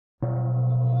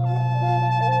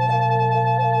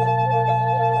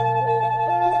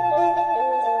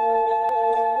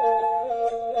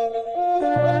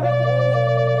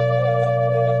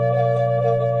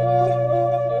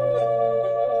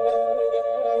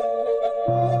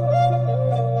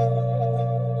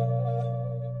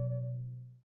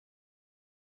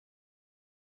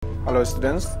Hello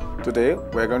students, today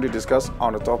we are going to discuss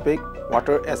on the topic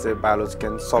water as a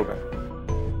biological solvent.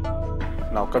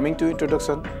 Now coming to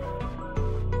introduction,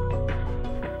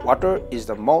 water is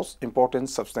the most important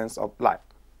substance of life.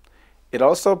 It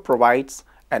also provides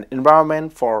an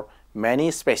environment for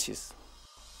many species.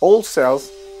 All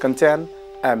cells contain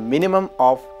a minimum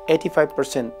of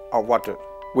 85% of water,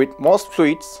 with most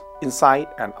fluids inside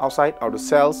and outside of the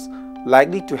cells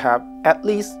likely to have at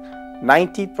least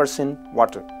 90%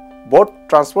 water. Both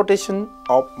transportation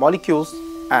of molecules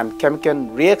and chemical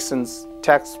reactions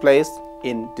takes place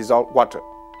in dissolved water.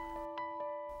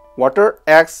 Water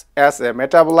acts as a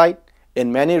metabolite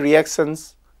in many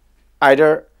reactions,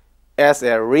 either as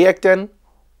a reactant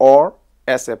or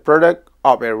as a product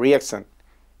of a reaction.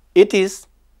 It is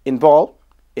involved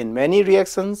in many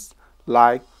reactions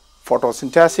like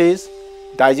photosynthesis,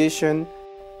 digestion,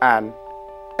 and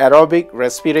aerobic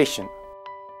respiration.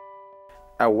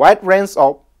 A wide range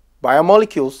of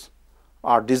biomolecules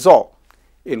are dissolved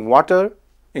in water,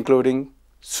 including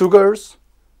sugars,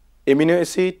 amino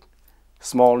acids,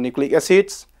 small nucleic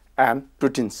acids, and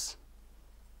proteins.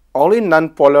 Only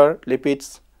non-polar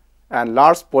lipids and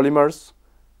large polymers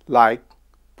like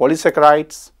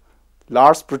polysaccharides,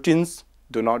 large proteins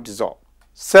do not dissolve.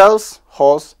 Cells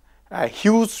host a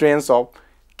huge range of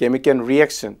chemical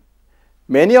reactions.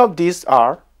 Many of these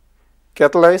are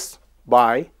catalyzed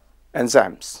by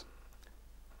enzymes.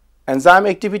 Enzyme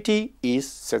activity is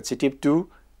sensitive to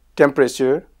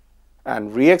temperature,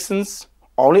 and reactions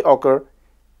only occur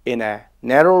in a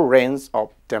narrow range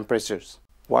of temperatures.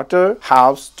 Water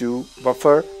helps to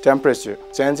buffer temperature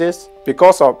changes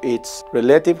because of its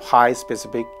relative high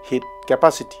specific heat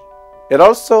capacity. It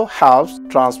also helps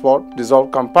transport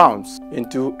dissolved compounds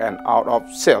into and out of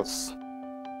cells.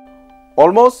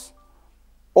 Almost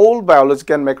all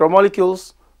biological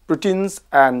macromolecules, proteins,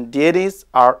 and DNAs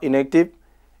are inactive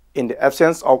in the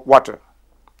absence of water.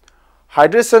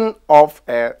 Hydration of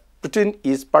a protein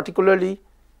is particularly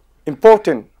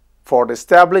important for the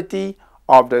stability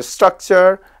of the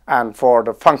structure and for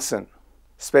the function,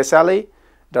 especially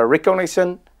the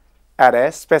recognition at a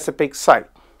specific site.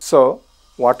 So,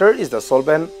 water is the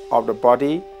solvent of the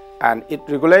body and it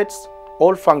regulates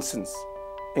all functions,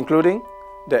 including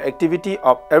the activity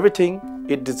of everything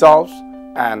it dissolves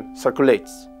and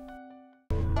circulates.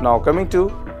 Now coming to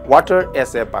water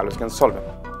as a biological solvent.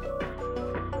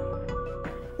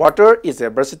 Water is a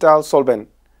versatile solvent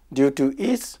due to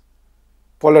its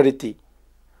polarity,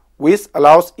 which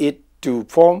allows it to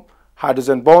form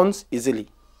hydrogen bonds easily.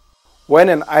 When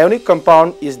an ionic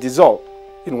compound is dissolved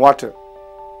in water,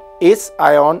 each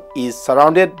ion is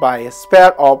surrounded by a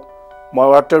pair of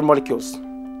water molecules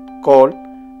called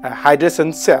a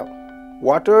hydration shell.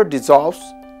 Water dissolves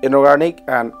inorganic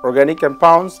and organic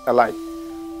compounds alike,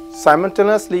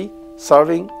 simultaneously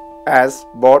serving as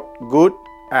both good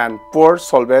and poor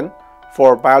solvent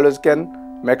for biological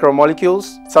macromolecules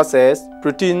such as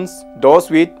proteins, those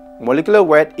with molecular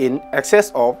weight in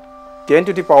excess of 10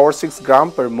 to the power 6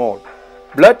 gram per mole.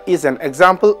 Blood is an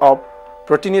example of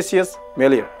proteinaceous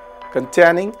milieu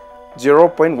containing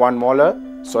 0.1 molar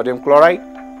sodium chloride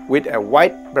with a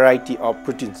wide variety of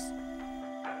proteins.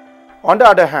 On the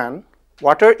other hand,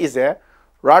 water is a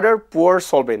rather poor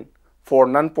solvent for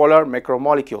nonpolar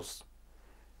macromolecules.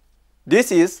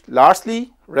 This is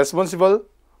largely responsible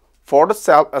for the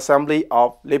self-assembly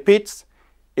of lipids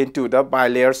into the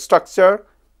bilayer structure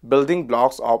building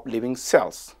blocks of living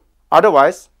cells.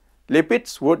 Otherwise,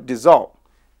 lipids would dissolve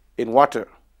in water,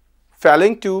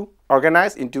 failing to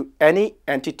organize into any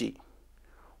entity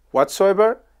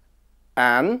whatsoever,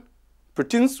 and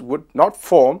proteins would not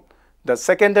form the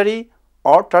secondary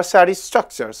or tertiary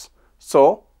structures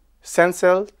so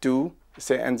essential to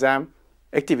enzyme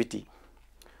activity.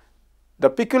 The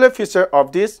peculiar feature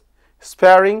of this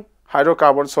sparing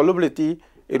hydrocarbon solubility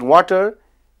in water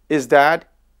is that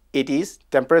it is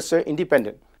temperature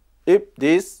independent. If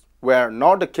this were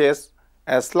not the case,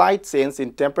 a slight change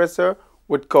in temperature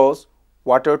would cause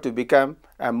water to become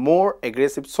a more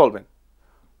aggressive solvent,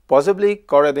 possibly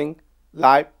corroding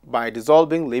life by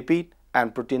dissolving lipid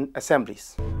and protein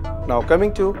assemblies. Now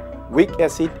coming to weak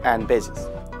acid and bases.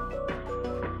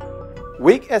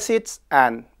 Weak acids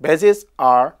and bases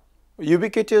are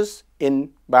ubiquitous in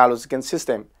biological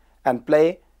system and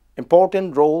play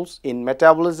important roles in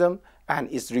metabolism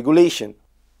and its regulation.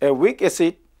 A weak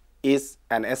acid is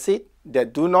an acid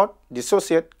that do not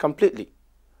dissociate completely,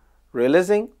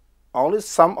 releasing only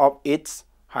some of its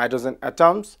hydrogen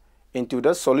atoms into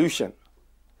the solution.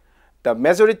 The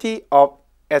majority of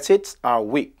acids are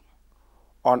weak.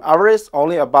 On average,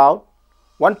 only about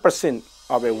 1%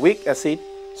 of a weak acid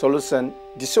solution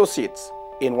dissociates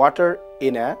in water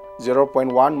in a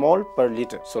 0.1 mole per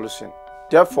liter solution.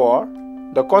 Therefore,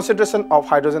 the concentration of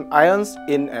hydrogen ions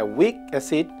in a weak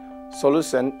acid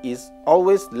solution is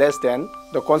always less than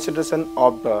the concentration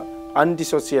of the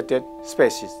undissociated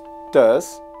species.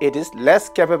 Thus, it is less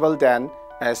capable than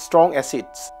strong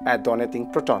acids at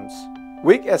donating protons.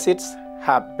 Weak acids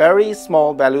have very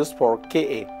small values for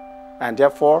Ka and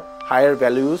therefore higher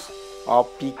values of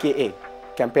pKa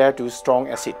compared to strong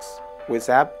acids, which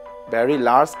have very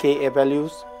large Ka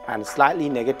values and slightly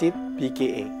negative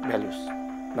pKa values.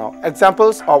 Now,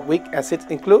 examples of weak acids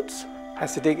include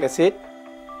acetic acid,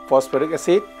 phosphoric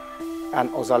acid,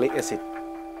 and oxalic acid.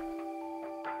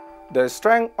 The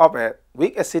strength of a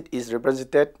weak acid is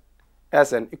represented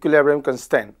as an equilibrium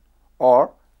constant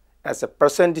or as a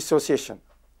percent dissociation.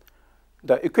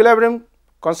 The equilibrium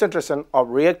concentration of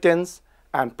reactants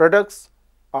and products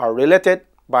are related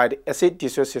by the acid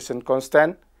dissociation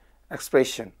constant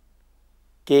expression,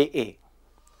 Ka.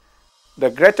 The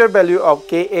greater value of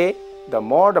Ka, the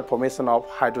more the formation of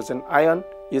hydrogen ion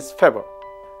is favored,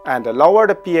 and the lower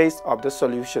the pH of the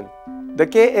solution. The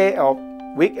Ka of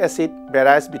weak acid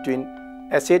varies between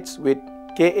acids with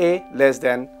Ka less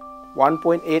than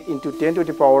 1.8 into 10 to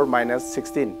the power minus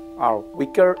 16 are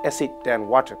weaker acid than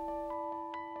water.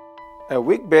 A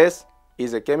weak base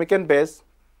is a chemical base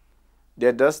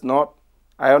that does not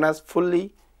ionize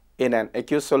fully in an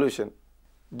aqueous solution.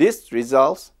 This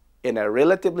results in a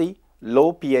relatively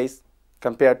low pH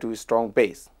compared to a strong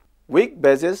base. Weak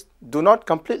bases do not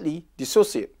completely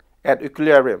dissociate at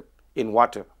equilibrium in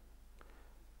water.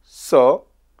 So,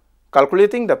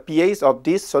 calculating the pH of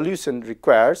this solution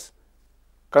requires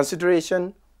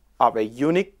consideration of a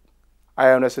unique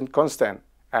ionization constant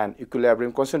and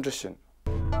equilibrium concentration.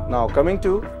 Now coming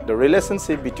to the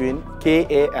relationship between Ka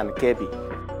and Kb.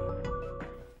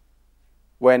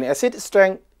 When acid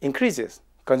strength increases,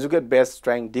 conjugate base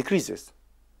strength decreases,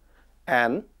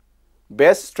 and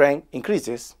base strength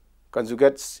increases,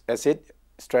 conjugate acid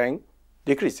strength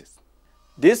decreases.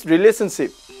 This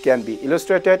relationship can be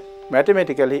illustrated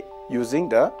mathematically using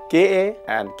the Ka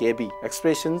and Kb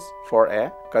expressions for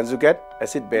a conjugate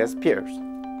acid-base pairs.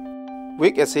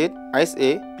 Weak acid Is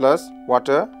A plus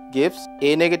water gives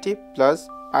A negative plus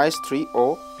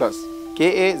Is3O plus. Ka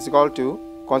is equal to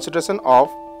concentration of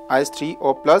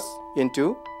Is3O plus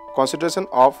into concentration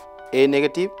of A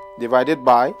negative divided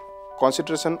by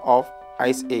concentration of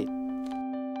Is A.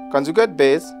 Conjugate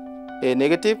base A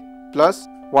negative plus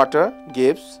water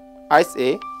gives Is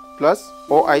A plus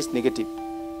O Is negative.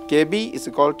 Kb is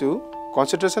equal to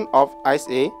concentration of Is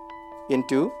A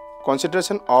into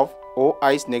concentration of O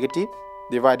Is negative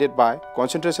divided by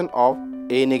concentration of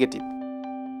A negative.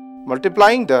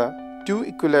 Multiplying the two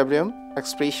equilibrium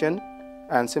expression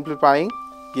and simplifying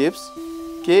gives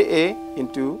Ka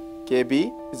into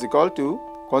Kb is equal to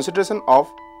concentration of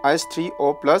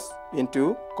Is3O plus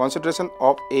into concentration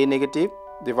of A negative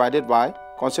divided by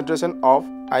concentration of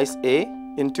Is A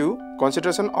into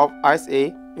concentration of Is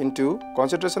A into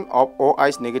concentration of O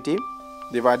Is negative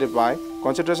divided by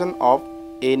concentration of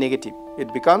A negative.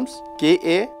 It becomes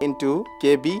Ka into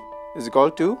Kb is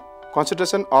equal to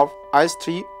concentration of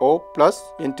Is3O plus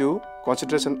into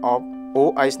concentration of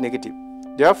O Is negative.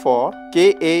 Therefore, Ka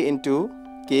into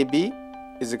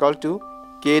Kb is equal to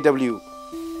Kw,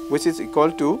 which is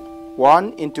equal to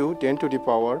 1 into 10 to the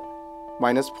power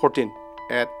minus 14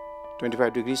 at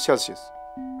 25 degrees Celsius.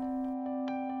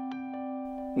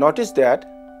 Notice that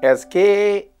as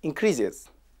Ka increases,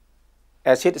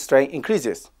 acid strength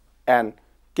increases and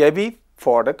Kb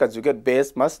for the conjugate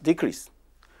base must decrease.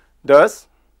 Thus,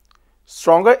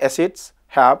 stronger acids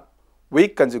have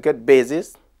weak conjugate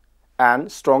bases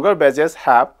and stronger bases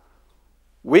have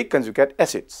weak conjugate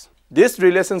acids. This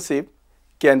relationship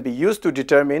can be used to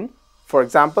determine, for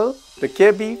example, the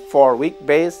Kb for weak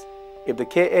base if the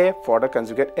Ka for the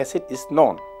conjugate acid is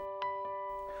known.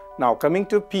 Now coming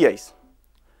to pH.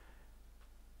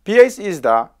 pH is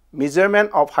the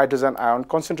measurement of hydrogen ion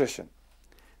concentration.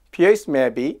 pH may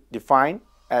be defined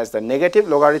as the negative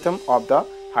logarithm of the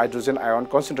hydrogen ion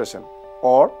concentration,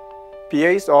 or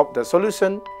pH of the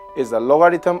solution is the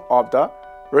logarithm of the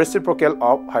reciprocal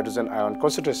of hydrogen ion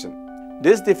concentration.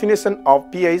 This definition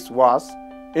of pH was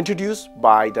introduced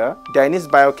by the Danish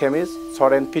biochemist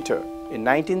Søren Peter in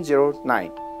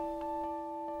 1909.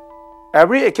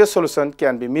 Every aqueous solution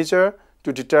can be measured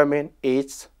to determine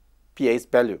its pH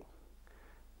value.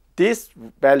 This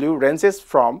value ranges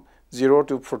from 0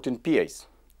 to 14 pH.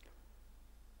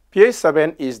 pH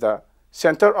 7 is the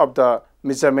center of the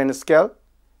measurement scale.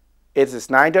 It is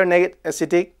neither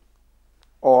acidic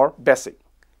or basic.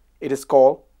 It is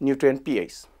called neutral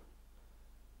pH.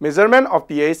 Measurement of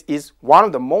pH is one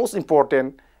of the most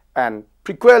important and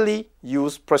frequently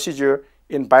used procedure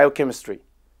in biochemistry.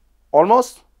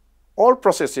 Almost all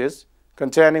processes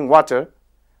containing water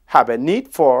have a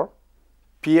need for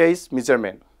pH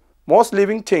measurement. Most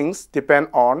living things depend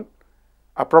on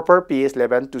a proper pH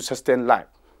level to sustain life.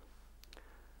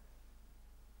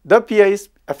 The pH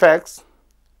affects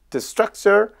the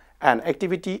structure and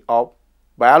activity of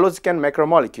biological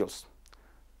macromolecules.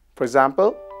 For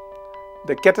example,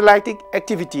 the catalytic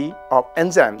activity of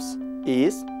enzymes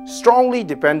is strongly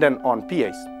dependent on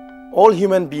pH. All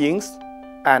human beings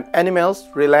and animals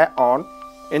rely on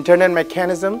internal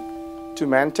mechanisms to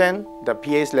maintain the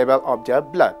pH level of their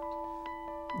blood.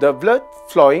 The blood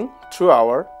flowing through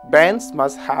our veins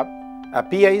must have a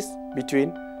pH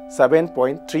between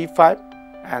 7.35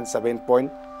 and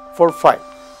 7.45.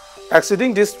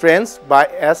 Exceeding this range by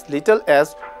as little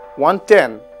as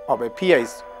 1/10 of a pH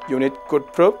unit could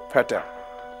prove fatal.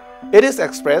 It is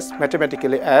expressed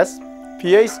mathematically as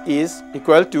pH is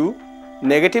equal to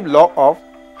negative log of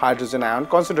hydrogen ion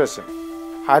concentration.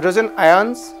 Hydrogen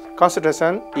ions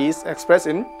concentration is expressed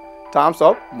in terms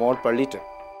of mole per liter.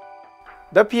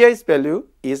 The pH value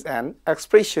is an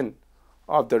expression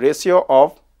of the ratio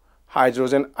of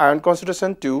hydrogen ion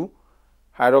concentration to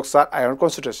hydroxide ion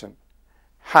concentration.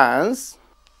 Hence,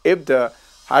 if the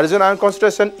hydrogen ion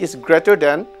concentration is greater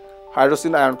than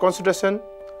hydrogen ion concentration,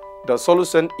 the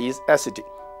solution is acidic.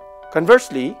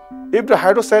 Conversely, if the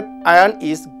hydroxide ion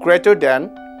is greater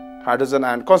than hydrogen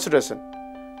ion concentration,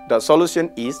 the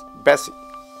solution is basic.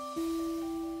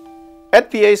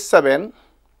 At pH 7,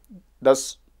 the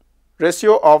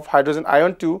ratio of hydrogen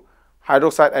ion to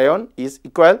hydroxide ion is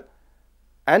equal,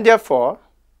 and therefore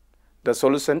the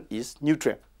solution is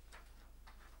neutral.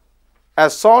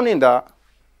 As shown in the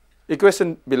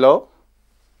equation below,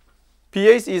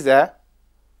 pH is a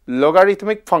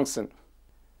logarithmic function.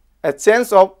 A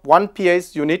change of 1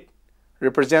 pH unit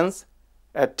represents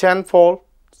a 10-fold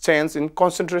change in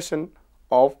concentration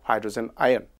of hydrogen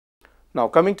ion. Now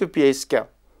coming to pH scale.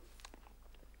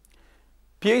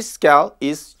 pH scale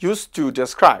is used to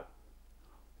describe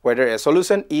whether a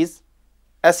solution is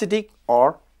acidic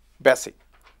or basic.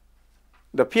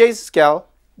 The pH scale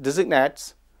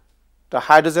designates the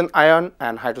hydrogen ion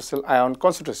and hydroxyl ion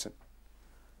concentration.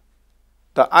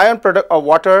 The ion product of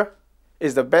water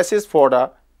is the basis for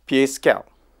the pH scale.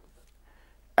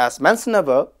 As mentioned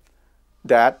above,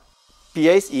 that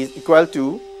pH is equal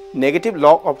to negative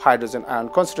log of hydrogen ion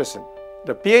concentration.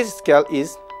 The pH scale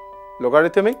is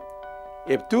logarithmic.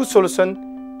 If two solutions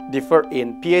differ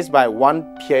in pH by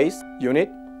 1 pH unit,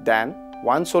 then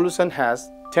one solution has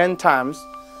 10 times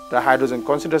the hydrogen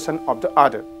concentration of the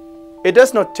other. It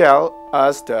does not tell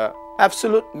us the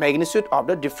absolute magnitude of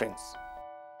the difference.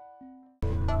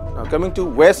 Now coming to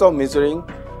ways of measuring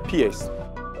pH.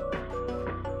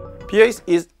 pH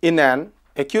is in an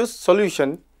aqueous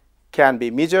solution can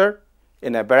be measured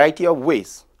in a variety of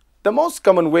ways. The most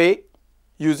common way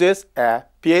uses a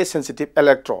pH-sensitive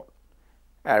electrode,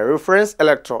 a reference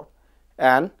electrode,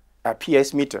 and a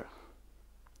pH meter.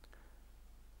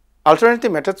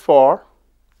 Alternative methods for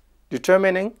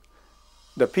determining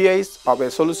the pH of a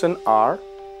solution are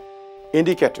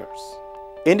indicators.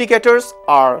 Indicators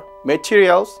are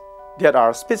materials that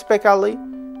are specifically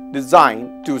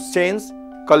designed to change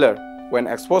color when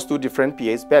exposed to different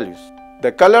pH values.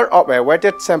 The color of a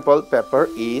weighted sample paper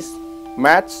is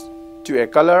matched to a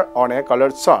color on a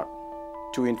colored chart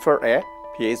to infer a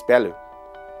pH value.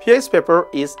 pH paper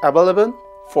is available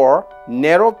for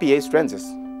narrow pH ranges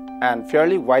and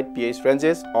fairly wide pH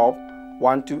ranges of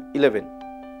 1 to 11.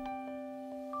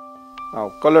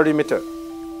 Now, colorimeter.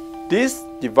 This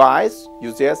device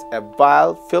uses a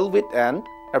vial filled with an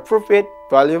appropriate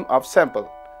volume of sample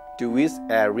to which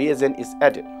a reagent is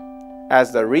added.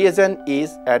 As the reagent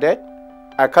is added,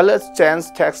 a color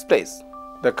change takes place.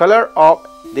 The color of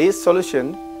this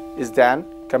solution is then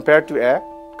compared to a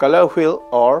color wheel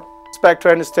or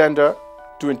spectrum standard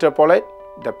to interpolate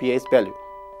the pH value.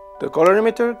 The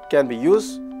colorimeter can be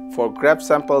used for graph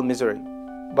sample measuring,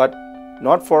 but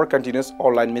not for continuous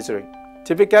online measuring.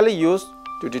 Typically used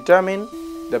to determine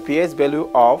the pH value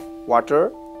of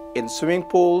water in swimming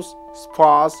pools,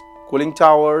 spas, cooling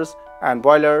towers, and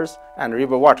boilers and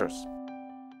river waters.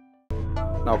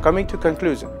 Now coming to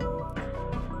conclusion.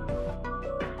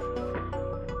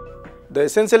 The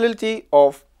essentiality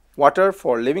of water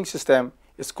for living system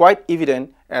is quite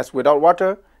evident, as without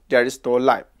water there is no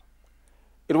life.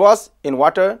 It was in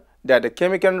water that the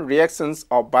chemical reactions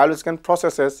of biological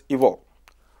processes evolved.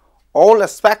 All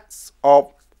aspects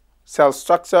of cell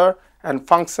structure and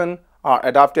function are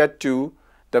adapted to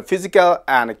the physical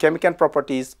and chemical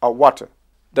properties of water.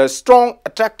 The strong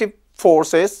attractive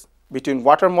forces between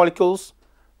water molecules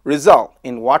result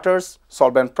in water's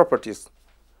solvent properties.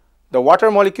 The water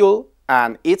molecule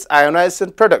and its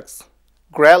ionization products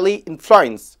greatly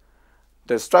influence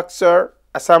the structure,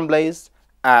 assemblies,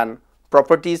 and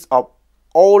properties of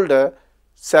all the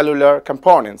cellular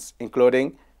components,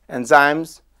 including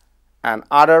enzymes and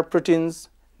other proteins,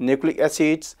 nucleic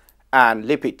acids, and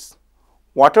lipids.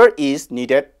 Water is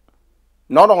needed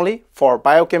not only for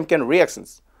biochemical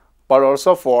reactions, but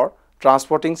also for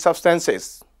transporting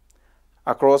substances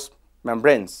across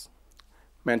membranes,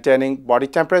 maintaining body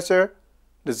temperature,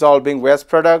 dissolving waste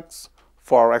products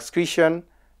for excretion,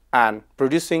 and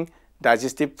producing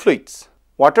digestive fluids.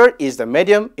 Water is the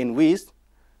medium in which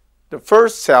the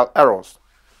first cell arose,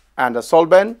 and the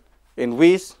solvent in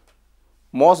which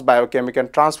most biochemical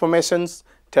transformations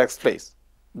takes place.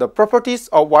 The properties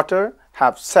of water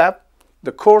have shaped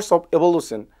the course of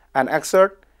evolution and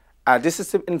exert a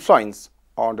decisive influence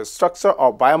on the structure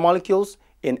of biomolecules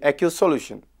in aqueous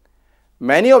solution.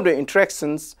 Many of the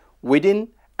interactions within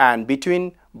and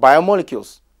between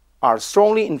biomolecules are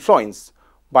strongly influenced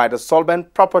by the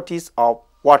solvent properties of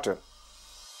water.